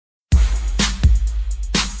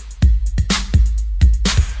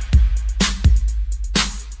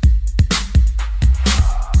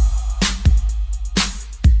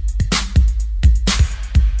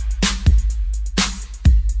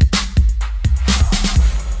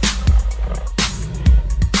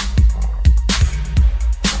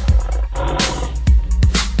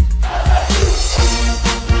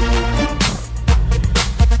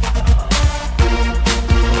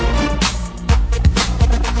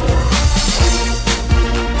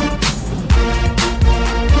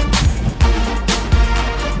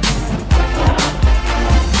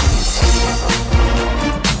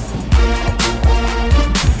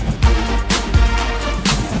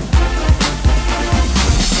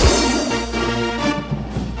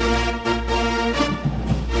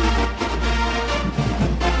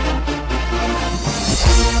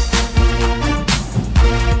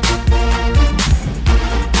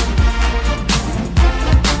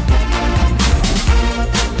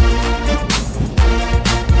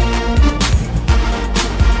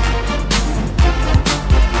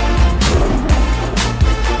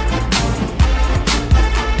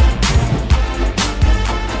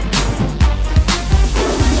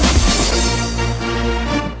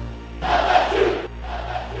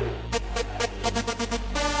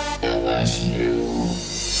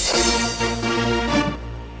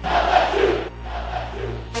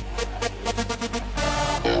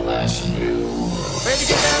Well, you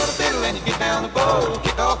get down the fiddle and you get down the bowl,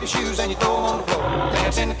 kick off your shoes and you throw them on the floor,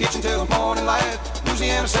 dance in the kitchen till the morning light,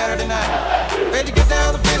 Louisiana Saturday night. Well, you get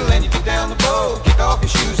down the fiddle and you get down the bowl, kick off your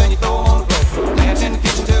shoes and you throw them on the floor, dance in the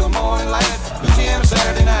kitchen till the morning light, Louisiana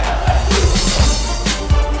Saturday night.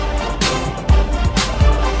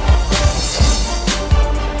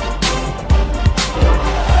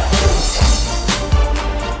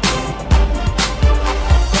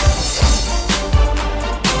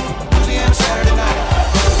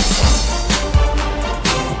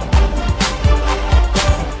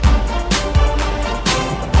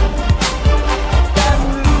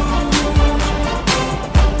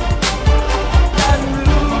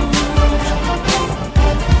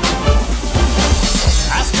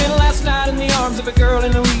 Of a girl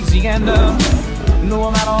in Louisiana. No,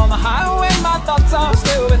 I'm out on the highway, my thoughts are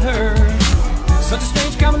still with her. Such a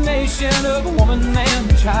strange combination of a woman and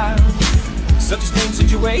a child. Such a strange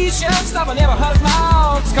situation, stuff I never heard of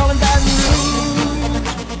mouths calling Baton Rouge.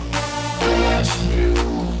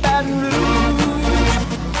 Baton Rouge.